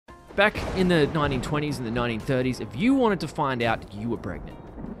Back in the 1920s and the 1930s, if you wanted to find out you were pregnant,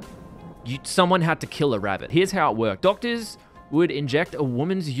 someone had to kill a rabbit. Here's how it worked. Doctors would inject a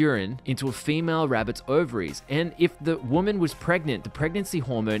woman's urine into a female rabbit's ovaries, and if the woman was pregnant, the pregnancy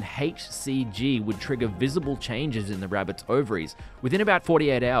hormone HCG would trigger visible changes in the rabbit's ovaries within about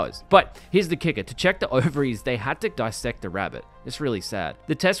 48 hours. But here's the kicker. To check the ovaries, they had to dissect the rabbit. It's really sad.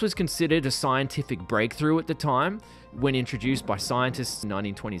 The test was considered a scientific breakthrough at the time when introduced by scientists in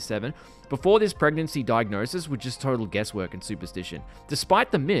 1927. Before this, pregnancy diagnosis was just total guesswork and superstition.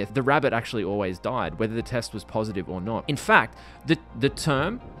 Despite the myth, the rabbit actually always died, whether the test was positive or not. In fact, the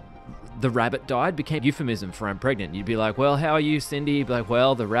term "the rabbit died" became euphemism for "I'm pregnant." You'd be like, "Well, how are you, Cindy?" You'd be like,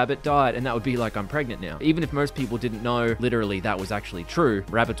 "Well, the rabbit died," and that would be like, "I'm pregnant now." Even if most people didn't know literally that was actually true,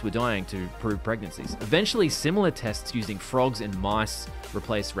 rabbits were dying to prove pregnancies. Eventually, similar tests using frogs and mice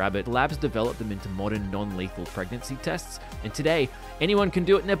replaced rabbit. Labs developed them into modern non-lethal pregnancy tests, and today, anyone can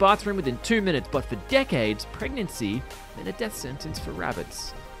do it in their bathroom within 2 minutes, but for decades, pregnancy meant a death sentence for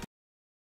rabbits.